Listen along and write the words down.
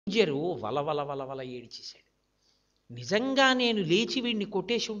Manager Valavala Valavala ఏడిచేశాడు. నిజంగా నేను లేచి వీడిని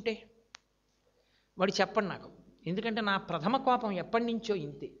కొట్టేసి ఉంటే వాడు చెప్పండి నాకు. ఎందుకంటే నా ప్రథమ కోపం ఎప్పటి నుంచో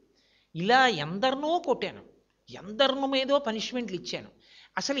ఇంతే. ఇలా ఎందరినో కొట్టాను, ఎందరినో ఏదో పనిష్మెంట్లు ఇచ్చాను.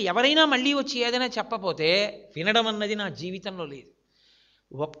 అసలు ఎవరైనా మళ్ళీ వచ్చి ఏదైనా చెప్పపోతే వినడం అన్నది నా జీవితంలో లేదు.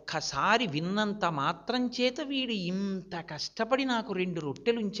 ఒక్కసారి విన్నంత మాత్రం చేత వీడు ఇంత కష్టపడి నాకు 2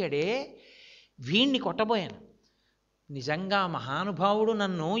 రొట్టెలు ఉంచాడే, వీణ్ణి కొట్టబోయాను. నిజంగా మహానుభావుడు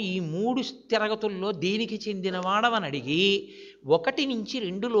నన్ను ఈ 3 తరగతుల్లో దేనికి చెందినవాడవని అడిగి 1 నుంచి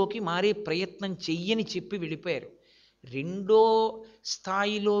 2లోకి మారే ప్రయత్నం చెయ్యని చెప్పి వెళ్ళిపోయారు. 2వ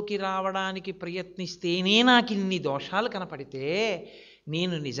స్థాయిలోకి రావడానికి ప్రయత్నిస్తేనే నాకు ఇన్ని దోషాలు కనపడితే,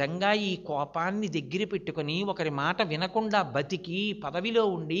 నేను నిజంగా ఈ కోపాన్ని దగ్గర పెట్టుకొని ఒకరి మాట వినకుండా బతికి పదవిలో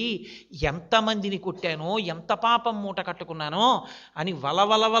ఉండి ఎంతమందిని కొట్టానో, ఎంత పాపం మూట కట్టుకున్నానో అని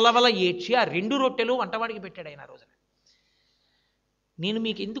వలవల వలవల ఏడ్చి ఆ 2 రొట్టెలు వంటవాడికి పెట్టాడు ఆయన రోజున. నేను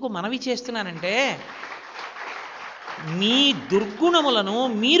మీకు ఎందుకు మనవి చేస్తున్నానంటే, మీ దుర్గుణములను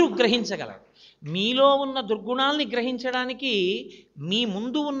మీరు గ్రహించగలరు. మీలో ఉన్న దుర్గుణాలని గ్రహించడానికి మీ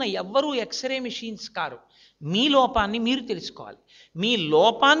ముందు ఉన్న ఎవ్వరూ ఎక్స్రే మెషిన్స్ కారు. మీ లోపాన్ని మీరు తెలుసుకోవాలి. మీ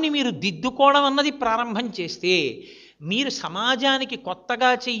లోపాన్ని మీరు దిద్దుకోవడం అన్నది ప్రారంభం చేస్తే మీరు సమాజానికి కొత్తగా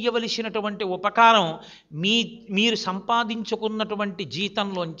చెయ్యవలసినటువంటి ఉపకారం మీరు సంపాదించుకున్నటువంటి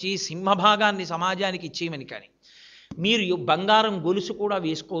జీతంలోంచి సింహభాగాన్ని సమాజానికి ఇచ్చేయమని కానీ, మీరు బంగారం గొలుసు కూడా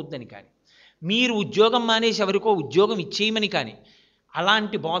వేసుకోవద్దని కానీ, మీరు ఉద్యోగం మానేసి ఎవరికో ఉద్యోగం ఇచ్చేయమని కానీ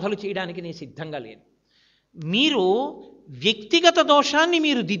అలాంటి బోధలు చేయడానికి నేను సిద్ధంగా లేను. మీరు వ్యక్తిగత దోషాన్ని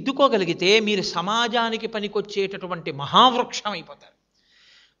మీరు దిద్దుకోగలిగితే మీరు సమాజానికి పనికొచ్చేటటువంటి మహావృక్షం అయిపోతారు.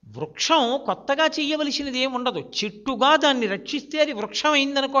 వృక్షం కొత్తగా చెయ్యవలసినది ఏమి ఉండదు. చెట్టుగా దాన్ని రక్షిస్తే అది వృక్షం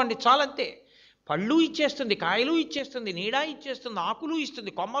అయిందనుకోండి, చాలంతే. పళ్ళు ఇచ్చేస్తుంది, కాయలు ఇచ్చేస్తుంది, నీడ ఇచ్చేస్తుంది, ఆకులు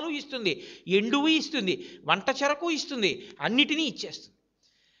ఇస్తుంది, కొమ్మలు ఇస్తుంది, ఎండువు ఇస్తుంది, వంట చెరకు ఇస్తుంది, అన్నిటినీ ఇచ్చేస్తుంది.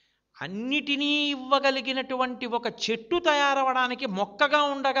 అన్నిటినీ ఇవ్వగలిగినటువంటి ఒక చెట్టు తయారవడానికి మొక్కగా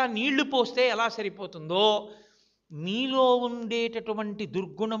ఉండగా నీళ్లు పోస్తే ఎలా సరిపోతుందో, మీలో ఉండేటటువంటి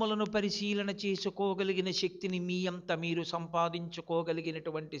దుర్గుణములను పరిశీలన చేసుకోగలిగిన శక్తిని మీ అంత మీరు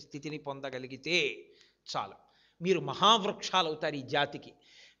సంపాదించుకోగలిగినటువంటి స్థితిని పొందగలిగితే చాలు. మీరు మహావృక్షాలు అవుతారు ఈ జాతికి.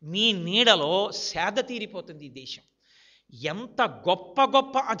 మీ నీడలో సేద తీరిపోతుంది ఈ దేశం. ఎంత గొప్ప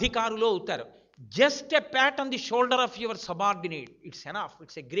గొప్ప అధికారులు అవుతారు. Just a Pat on the shoulder of your subordinate, it's enough.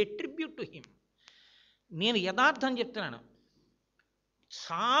 It's a great tribute to him. నేను యథార్థం చెప్తున్నాను.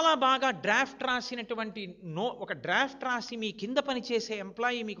 చాలా బాగా డ్రాఫ్ట్ రాసినటువంటి ఒక డ్రాఫ్ట్ రాసి మీ కింద పనిచేసే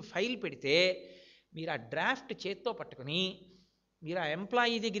ఎంప్లాయీ మీకు ఫైల్ పెడితే, మీరు ఆ డ్రాఫ్ట్ చేత్తో పట్టుకుని మీరు ఆ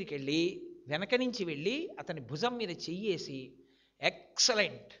ఎంప్లాయీ దగ్గరికి వెళ్ళి వెనక నుంచి వెళ్ళి అతని భుజం మీద చెయ్యేసి,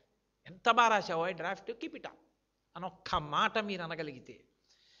 ఎక్సలెంట్, ఎంత బాగా రాసావో డ్రాఫ్ట్, కీప్ ఇట్ అప్ అని ఒక్క మాట మీరు అనగలిగితే,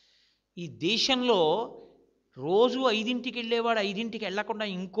 ఈ దేశంలో రోజు 5ంటికి వెళ్ళేవాడు 5ంటికి వెళ్లకుండా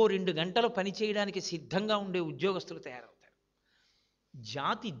ఇంకో 2 గంటలు పని చేయడానికి సిద్ధంగా ఉండే ఉద్యోగస్తులు తయారవుతారు.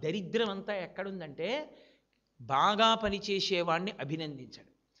 జాతి దరిద్రం అంతా ఎక్కడుందంటే, బాగా పనిచేసేవాడిని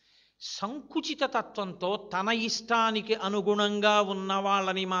అభినందించడు. సంకుచిత తత్వంతో తన ఇష్టానికి అనుగుణంగా ఉన్న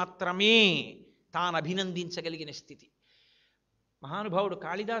వాళ్ళని మాత్రమే తాను అభినందించగలిగిన స్థితి. మహానుభావుడు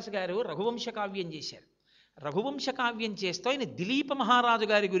కాళిదాసు గారు రఘువంశ కావ్యం చేశారు. రఘువంశ కావ్యం చేస్తూ ఆయన దిలీప మహారాజు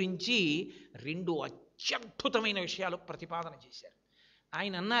గారి గురించి 2 అత్యద్భుతమైన విషయాలు ప్రతిపాదన చేశారు.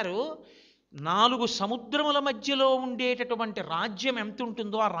 ఆయన అన్నారు, 4 సముద్రముల మధ్యలో ఉండేటటువంటి రాజ్యం ఎంత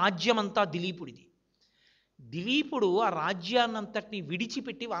ఉంటుందో ఆ రాజ్యం అంతా దిలీపుడిది. దిలీపుడు ఆ రాజ్యాన్నంతటినీ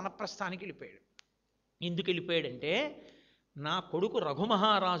విడిచిపెట్టి వానప్రస్థానికి వెళ్ళిపోయాడు. ఎందుకు వెళ్ళిపోయాడంటే, నా కొడుకు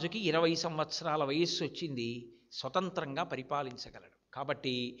రఘుమహారాజుకి 20 సంవత్సరాల వయస్సు వచ్చింది, స్వతంత్రంగా పరిపాలించగలడు,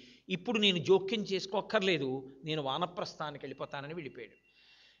 కాబట్టి ఇప్పుడు నేను జోక్యం చేసుకోక్కర్లేదు, నేను వానప్రస్థానికి వెళ్ళిపోతానని వెళ్ళిపోయాడు.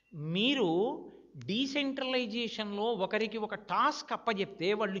 మీరు డీసెంట్రలైజేషన్లో ఒకరికి ఒక టాస్క్ అప్పచెప్తే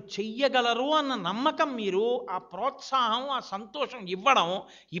వాళ్ళు చెయ్యగలరు అన్న నమ్మకం, మీరు ఆ ప్రోత్సాహం, ఆ సంతోషం ఇవ్వడం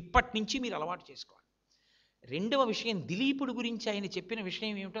ఇప్పటి నుంచి మీరు అలవాటు చేసుకోవాలి. 2వ విషయం, దిలీపుడు గురించి ఆయన చెప్పిన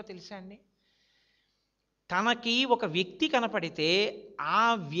విషయం ఏమిటో తెలుసా అండి? తనకి ఒక వ్యక్తి కనపడితే ఆ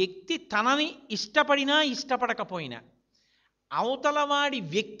వ్యక్తి తనని ఇష్టపడినా ఇష్టపడకపోయినా, అవతలవాడి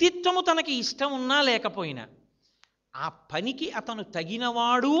వ్యక్తిత్వము తనకి ఇష్టం ఉన్నా లేకపోయినా, ఆ పనికి అతను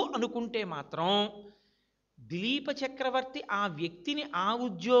తగినవాడు అనుకుంటే మాత్రం దిలీప చక్రవర్తి ఆ వ్యక్తిని ఆ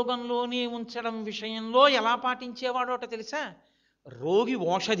ఉద్యోగంలోనే ఉంచడం విషయంలో ఎలా పాటించేవాడో తెలుసా? రోగి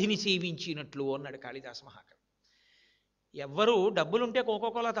ఓషధిని సేవించినట్లు అన్నాడు కాళిదాసు మహాకవి. ఎవ్వరూ డబ్బులుంటే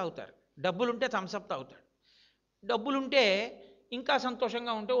కోకోకోలా తాగుతారు, డబ్బులుంటే థమ్సప్ తాగుతాడు, డబ్బులుంటే ఇంకా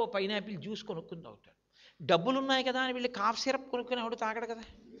సంతోషంగా ఉంటే ఓ పైనాపిల్ జ్యూస్ కొనుక్కుని తాగుతాడు. డబ్బులున్నాయి కదా అని వెళ్ళి కాఫ్ సిరప్ కొనుక్కుని ఎవడు తాగడు కదా.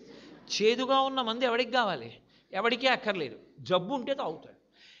 చేదుగా ఉన్న మందు ఎవడికి కావాలి? ఎవడికి అక్కర్లేదు. జబ్బు ఉంటే తాగుతాడు.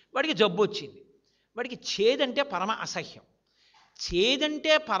 వాడికి జబ్బు వచ్చింది, వాడికి చేదంటే పరమ అసహ్యం.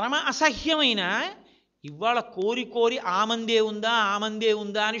 చేదంటే పరమ అసహ్యమైన ఇవాళ కోరి కోరి ఆ మందే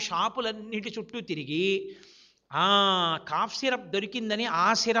ఉందా అని షాపులన్నిటి చుట్టూ తిరిగి కాఫ్ సిరప్ దొరికిందని ఆ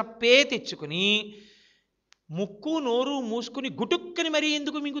సిరప్పే తెచ్చుకుని ముక్కు నోరు మూసుకుని గుటుక్కని మరీ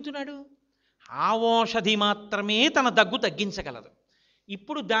ఎందుకు మింగుతున్నాడు? ఆ ఔషధి మాత్రమే తన దగ్గు తగ్గించగలదు.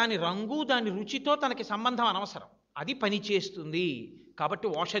 ఇప్పుడు దాని రంగు దాని రుచితో తనకి సంబంధం అనవసరం, అది పని చేస్తుంది కాబట్టి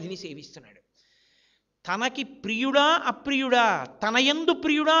ఔషధిని సేవిస్తున్నాడు. తనకి ప్రియుడా అప్రియుడా, తన యందు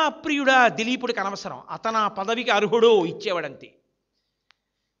ప్రియుడా అప్రియుడా దిలీపుడికి అనవసరం, అతను ఆ పదవికి అర్హుడో ఇచ్చేవాడంతే.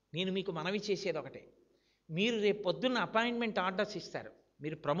 నేను మీకు మనవి చేసేది ఒకటే, మీరు రేపు పొద్దున్న అపాయింట్మెంట్ ఆర్డర్స్ ఇస్తారు,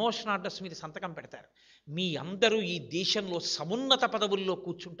 మీరు ప్రమోషన్ ఆర్డర్స్ మీద సంతకం పెడతారు, మీ అందరూ ఈ దేశంలో సమున్నత పదవుల్లో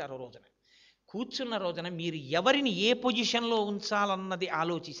కూర్చుంటారు. రోజున కూర్చున్న రోజున మీరు ఎవరిని ఏ పొజిషన్లో ఉంచాలన్నది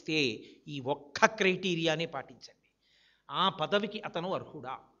ఆలోచిస్తే ఈ ఒక్క క్రైటీరియానే పాటించండి. ఆ పదవికి అతను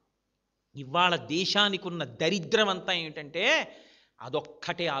అర్హుడా? ఇవాళ దేశానికి ఉన్న దరిద్రం అంతా ఏమిటంటే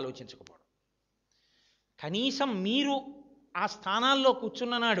అదొక్కటే ఆలోచించకపోవడం. కనీసం మీరు ఆ స్థానాల్లో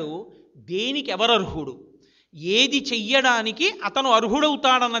కూర్చున్ననాడు దేనికి ఎవరర్హుడు, ఏది చెయ్యడానికి అతను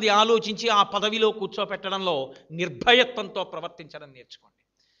అర్హుడవుతాడన్నది ఆలోచించి ఆ పదవిలో కూర్చోపెట్టడంలో నిర్భయత్వంతో ప్రవర్తించడం నేర్చుకోండి.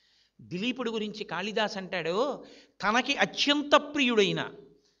 దిలీపుడి గురించి కాళిదాస్ అంటాడు, తనకి అత్యంత ప్రియుడైన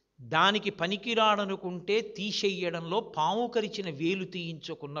దానికి పనికిరాడనుకుంటే తీసేయడంలో పాము కరిచిన వేలు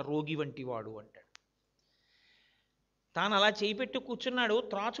తీయించుకున్న రోగి వంటి వాడు అంటాడు. తాను అలా చేయిపెట్టు కూర్చున్నాడు,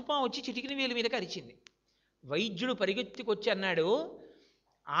 త్రాచుపాము వచ్చి చిటికిన వేలు మీద కరిచింది. వైద్యుడు పరిగెత్తుకొచ్చి అన్నాడు,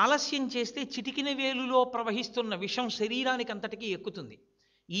 ఆలస్యం చేస్తే చిటికిన వేలులో ప్రవహిస్తున్న విషం శరీరానికి అంతటికీ ఎక్కుతుంది,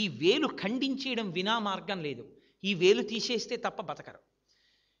 ఈ వేలు ఖండించేయడం వినా మార్గం లేదు, ఈ వేలు తీసేస్తే తప్ప బతకరు.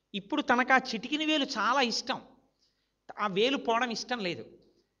 ఇప్పుడు తనకు ఆ చిటికిన వేలు చాలా ఇష్టం, ఆ వేలు పోవడం ఇష్టం లేదు,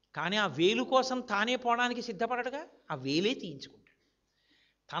 కానీ ఆ వేలు కోసం తానే పోవడానికి సిద్ధపడడుగా, ఆ వేలే తీయించుకుంటాడు.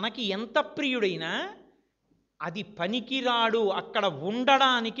 తనకి ఎంత ప్రియుడైనా అది పనికిరాడు, అక్కడ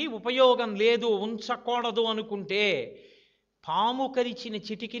ఉండడానికి ఉపయోగం లేదు, ఉంచకూడదు అనుకుంటే పాము కరిచిన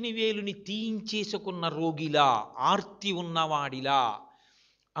చిటికిని వేలుని తీయించేసుకున్న రోగిలా, ఆర్తి ఉన్నవాడిలా,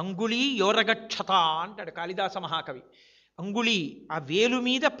 అంగుళీ యోరగక్షత అంటాడు కాళిదాస మహాకవి. అంగుళి ఆ వేలు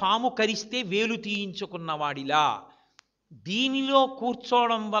మీద పాము కరిస్తే వేలు తీయించుకున్నవాడిలా దీనిలో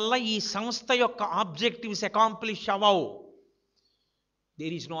కూర్చోవడం వల్ల ఈ సంస్థ యొక్క ఆబ్జెక్టివ్స్ అకాంప్లిష్ అవ్వవు.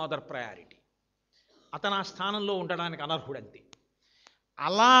 There is no other priority. అతను ఆ స్థానంలో ఉండడానికి అనర్హుడంతే.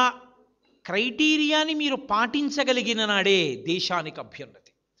 అలా క్రైటీరియాని మీరు పాటించగలిగిన నాడే దేశానికి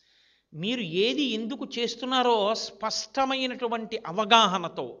అభ్యున్నతి. మీరు ఏది ఎందుకు చేస్తున్నారో స్పష్టమైనటువంటి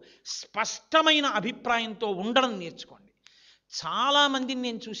అవగాహనతో, స్పష్టమైన అభిప్రాయంతో ఉండడం నేర్చుకోండి. చాలామందిని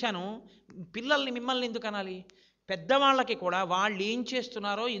నేను చూశాను, పిల్లల్ని మిమ్మల్ని ఎందుకు అనాలి, పెద్దవాళ్ళకి కూడా వాళ్ళు ఏం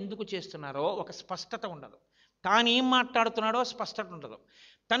చేస్తున్నారో ఎందుకు చేస్తున్నారో ఒక స్పష్టత ఉండదు, తాను ఏం మాట్లాడుతున్నాడో స్పష్టత ఉండదు,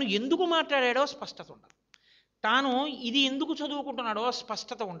 తను ఎందుకు మాట్లాడాడో స్పష్టత ఉండదు, తాను ఇది ఎందుకు చదువుకుంటున్నాడో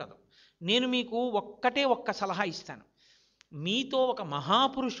స్పష్టత ఉండదు. నేను మీకు ఒక్క సలహా ఇస్తాను, మీతో ఒక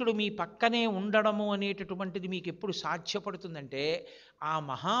మహాపురుషుడు మీ పక్కనే ఉండడము అనేటటువంటిది మీకు ఎప్పుడు సాధ్యపడుతుందంటే ఆ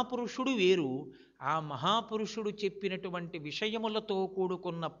మహాపురుషుడు వేరు, ఆ మహాపురుషుడు చెప్పినటువంటి విషయములతో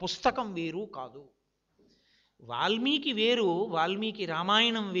కూడుకున్న పుస్తకం వేరు కాదు. వాల్మీకి వేరు, వాల్మీకి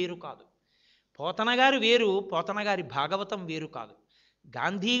రామాయణం వేరు కాదు. పోతన గారు వేరు, పోతన గారి భాగవతం వేరు కాదు.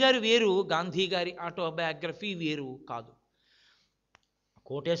 గాంధీ గారు వేరు, గాంధీ గారి ఆటోబయోగ్రఫీ వేరు కాదు.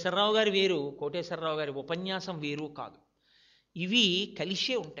 కోటేశ్వరరావు గారు వేరు, కోటేశ్వరరావు గారి ఉపన్యాసం వేరు కాదు. ఇవి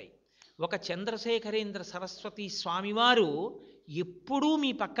కలిసే ఉంటాయి. ఒక చంద్రశేఖరేంద్ర సరస్వతి స్వామివారు ఎప్పుడూ మీ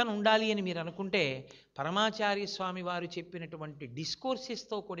పక్కన ఉండాలి అని మీరు అనుకుంటే పరమాచార్య స్వామి వారు చెప్పినటువంటి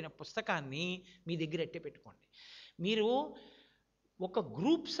డిస్కోర్సెస్తో కూడిన పుస్తకాన్ని మీ దగ్గర ఎట్టే పెట్టుకోండి. మీరు ఒక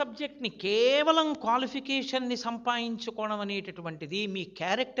గ్రూప్ సబ్జెక్ట్ని కేవలం క్వాలిఫికేషన్ని సంపాదించుకోవడం అనేటటువంటిది మీ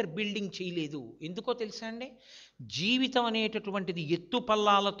క్యారెక్టర్ బిల్డింగ్ చేయలేదు. ఎందుకో తెలుసా అండి, జీవితం అనేటటువంటిది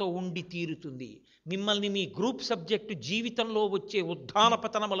ఎత్తుపల్లాలతో ఉండి తీరుతుంది. మిమ్మల్ని మీ గ్రూప్ సబ్జెక్టు జీవితంలో వచ్చే ఉత్థాన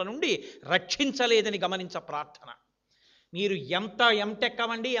పతనముల నుండి రక్షించలేదని గమనించ ప్రార్థన. మీరు ఎంత ఎంటెక్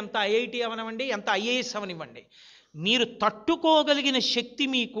అవ్వండి, ఎంత ఐఐటి అవనివ్వండి, ఎంత ఐఏఎస్ అవనివ్వండి, మీరు తట్టుకోగలిగిన శక్తి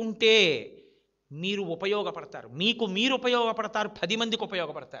మీకుంటే మీరు ఉపయోగపడతారు. మీకు మీరు ఉపయోగపడతారు, 10 మందికి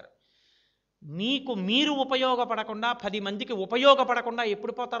ఉపయోగపడతారు. మీకు మీరు ఉపయోగపడకుండా 10 మందికి ఉపయోగపడకుండా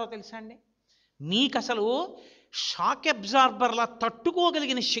ఎప్పుడు పోతారో తెలుసా అండి, మీకు అసలు షాక్ అబ్జార్బర్లా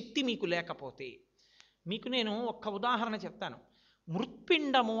తట్టుకోగలిగిన శక్తి మీకు లేకపోతే. మీకు నేను ఒక్క ఉదాహరణ చెప్తాను.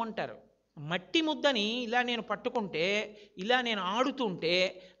 మృత్పిండము అంటారు. మట్టి ముద్దని ఇలా నేను పట్టుకుంటే, ఇలా నేను ఆడుతుంటే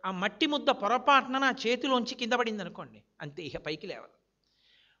ఆ మట్టి ముద్ద పొరపాటున నా చేతిలోంచి కింద పడింది అనుకోండి, అంతే, ఇక పైకి లేవదు.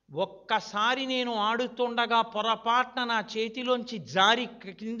 ఒక్కసారి నేను ఆడుతుండగా పొరపాటున నా చేతిలోంచి జారి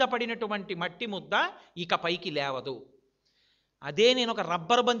కింద పడినటువంటి మట్టి ముద్ద ఇక పైకి లేవదు. అదే నేను ఒక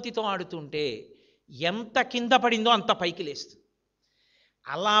రబ్బర్ బంతితో ఆడుతుంటే ఎంత కింద పడిందో అంత పైకి లేస్తుంది.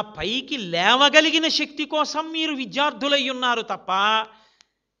 అలా పైకి లేవగలిగిన శక్తి కోసం మీరు విద్యార్థులై ఉన్నారు తప్ప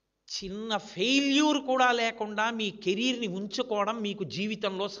చిన్న ఫెయిల్యూర్ కూడా లేకుండా మీ కెరీర్ని ఉంచుకోవడం మీకు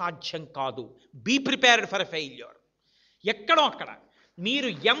జీవితంలో సాధ్యం కాదు. Be prepared for a failure. ఎక్కడో అక్కడ మీరు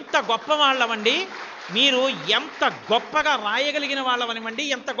ఎంత గొప్ప వాళ్ళవండి, మీరు ఎంత గొప్పగా రాయగలిగిన వాళ్ళవనివ్వండి,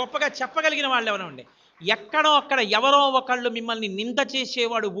 ఎంత గొప్పగా చెప్పగలిగిన వాళ్ళవనివ్వండి, ఎక్కడో అక్కడ ఎవరో ఒకళ్ళు మిమ్మల్ని నింద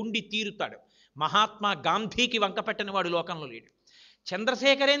చేసేవాడు ఉండి తీరుతాడు. మహాత్మా గాంధీకి వంకపెట్టని వాడు లోకంలో లేడు.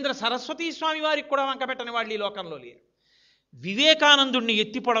 చంద్రశేఖరేంద్ర సరస్వతీ స్వామి వారికి కూడా వంకపెట్టని వాళ్ళు ఈ లోకంలో లేరు. వివేకానందుణ్ణి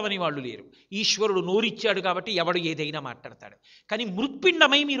ఎత్తిపొడవని వాళ్ళు లేరు. ఈశ్వరుడు నోరిచ్చాడు కాబట్టి ఎవడు ఏదైనా మాట్లాడతాడు. కానీ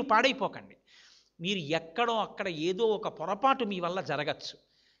మృత్పిండమై మీరు పాడైపోకండి. మీరు ఎక్కడో అక్కడ ఏదో ఒక పొరపాటు మీ వల్ల జరగచ్చు.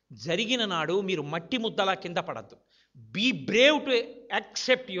 జరిగిన నాడు మీరు మట్టి ముద్దలా కింద పడద్దు. Be Brave to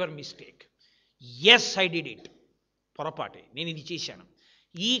accept your mistake. Yes, I did it. పొరపాటే, నేను ఇది చేశాను,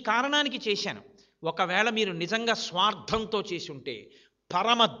 ఈ కారణానికి చేశాను. ఒకవేళ మీరు నిజంగా స్వార్థంతో చేసి ఉంటే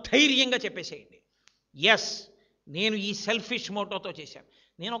పరమ ధైర్యంగా చెప్పేసేయండి, ఎస్, నేను ఈ సెల్ఫిష్ మోటోతో చేశాను.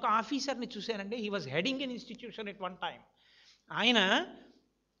 నేను ఒక ఆఫీసర్ని చూశానండి. He was heading N institution at one time. ఆయన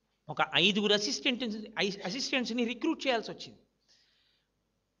ఒక 5 అసిస్టెంట్స్ని రిక్రూట్ చేయాల్సి వచ్చింది.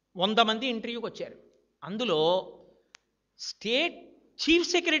 100 మంది ఇంటర్వ్యూకి వచ్చారు. అందులో స్టేట్ చీఫ్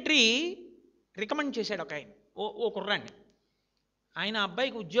సెక్రటరీ రికమెండ్ చేశాడు ఒక ఆయన, ఓ కుర్రాన్ని. ఆయన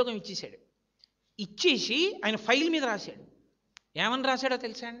అబ్బాయికి ఉద్యోగం ఇచ్చేశాడు. ఇచ్చేసి ఆయన ఫైల్ మీద రాశాడు. ఏమని రాశాడో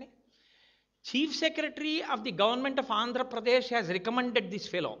తెలుసా అండి? Chief secretary of the government of Andhra Pradesh has recommended this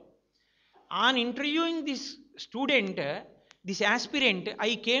fellow. On interviewing this student, this aspirant,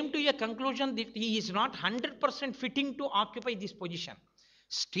 I came to a conclusion that he is not 100% fitting to occupy this position.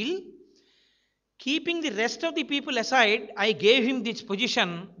 Still, keeping the rest of the people aside, I gave him this position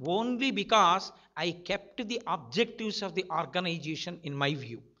only because I kept the objectives of the organization in my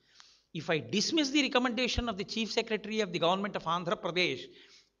view. If I dismiss the recommendation of the Chief Secretary of the Government of Andhra Pradesh,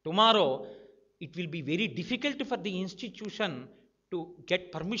 tomorrow it will be very difficult for the institution to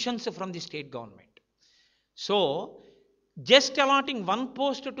get permissions from the state government. So, just allotting one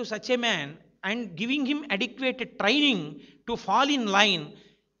post to such a man and giving him adequate training to fall in line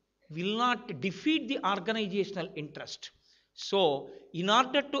will not defeat the organizational interest. So, in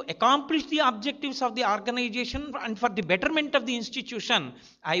order to accomplish the objectives of the organization and for the betterment of the institution,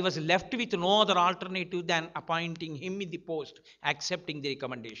 I was left with no other alternative than appointing him in the post, accepting the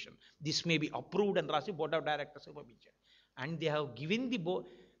recommendation. This may be approved and Rasi Board of Directors, and they have given the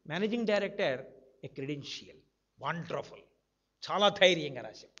managing director a credential. Wonderful, చాలా ధైర్యంగా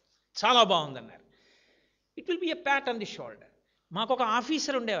రాశాం, చాలా బాగుందన్నారు. It will be a Pat on the shoulder. మాకు ఒక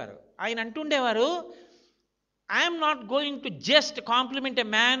officer ఉండేవారు. ఆయన అంటుండేవారు, I'm not going to just complement a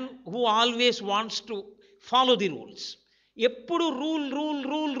man who always wants to follow the rules. ఎప్పుడు rule rule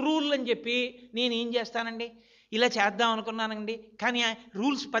rule rule అని చెప్పి నేను ఏం చేస్తానండి, ఇలా చేద్దాం అనుకున్నానండి కానీ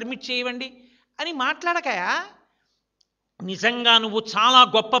రూల్స్ పర్మిట్ చేయవండి అని మాట్లాడకయా. నిజంగా నువ్వు చాలా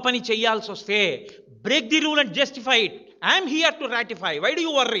గొప్ప పని చేయాల్సి వస్తే break the rule and justify it. I'm here to ratify, why do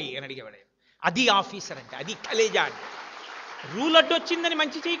you worry అని అడిగేవాడు. అది ఆఫీసర్ అంటే, అది కలేజా అంటే. రూల్ అడ్డొచ్చిందని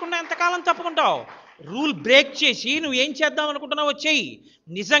మంచి చేయకుండా ఎంతకాలం తప్పుకుంటావు? రూల్ బ్రేక్ చేసి నువ్వు ఏం చేద్దాం అనుకుంటున్నావు వచ్చేయి.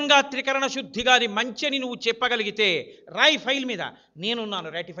 నిజంగా త్రికరణ శుద్ధిగా అది మంచి అని నువ్వు చెప్పగలిగితే రాయి ఫైల్ మీద, నేనున్నాను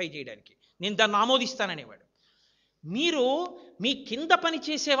రాటిఫై చేయడానికి, నేను దాన్ని ఆమోదిస్తాననేవాడు. మీరు మీ కింద పని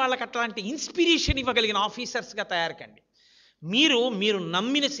చేసే వాళ్ళకి అట్లాంటి ఇన్స్పిరేషన్ ఇవ్వగలిగిన ఆఫీసర్స్గా తయారు కండి. మీరు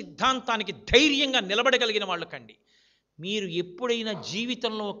నమ్మిన సిద్ధాంతానికి ధైర్యంగా నిలబడగలిగిన వాళ్ళు కండి. మీరు ఎప్పుడైనా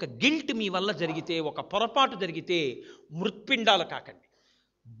జీవితంలో ఒక గిల్ట్ మీ వల్ల జరిగితే, ఒక పొరపాటు జరిగితే మృత్పిండాలు కాకండి,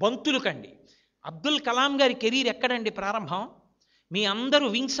 బంతులు కండి. అబ్దుల్ కలాం గారి కెరీర్ ఎక్కడండి ప్రారంభం? మీ అందరూ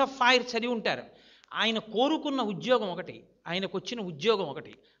వింగ్స్ ఆఫ్ ఫైర్ చదివి ఉంటారు. ఆయన కోరుకున్న ఉద్యోగం ఒకటి, ఆయనకు వచ్చిన ఉద్యోగం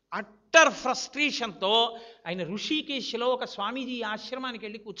ఒకటి. అట్టర్ ఫ్రస్ట్రేషన్తో ఆయన ఋషికేశ్లో ఒక స్వామీజీ ఆశ్రమానికి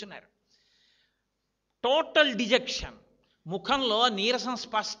వెళ్ళి కూర్చున్నారు. టోటల్ డిజెక్షన్, ముఖంలో నీరసం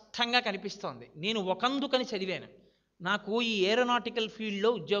స్పష్టంగా కనిపిస్తోంది. నేను ఒకందుకని చదివాను, నాకు ఈ ఏరోనాటికల్ ఫీల్డ్లో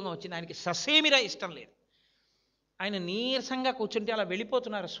ఉద్యోగం వచ్చింది. ఆయనకి ససేమిరా ఇష్టం లేదు. ఆయన నీరసంగా కూర్చుంటే అలా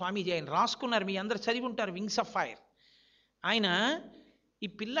వెళ్ళిపోతున్నారు స్వామీజీ. ఆయన రాసుకున్నారు, మీ అందరు చదివి ఉంటారు వింగ్స్ ఆఫ్ ఫైర్. ఆయన ఈ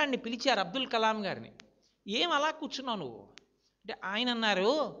పిల్లాడిని పిలిచారు, అబ్దుల్ కలాం గారిని. ఏం అలా కూర్చున్నావు నువ్వు అంటే, ఆయన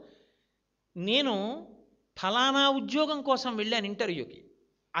అన్నారు, నేను ఫలానా ఉద్యోగం కోసం వెళ్ళాను ఇంటర్వ్యూకి,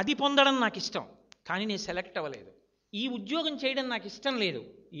 అది పొందడం నాకు ఇష్టం కానీ నేను సెలెక్ట్ అవ్వలేదు. ఈ ఉద్యోగం చేయడం నాకు ఇష్టం లేదు,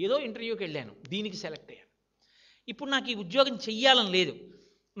 ఏదో ఇంటర్వ్యూకి వెళ్ళాను, దీనికి సెలెక్ట్ అయ్యాను. ఇప్పుడు నాకు ఈ ఉద్యోగం చెయ్యాలని లేదు,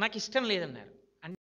 నాకు ఇష్టం లేదన్నారు.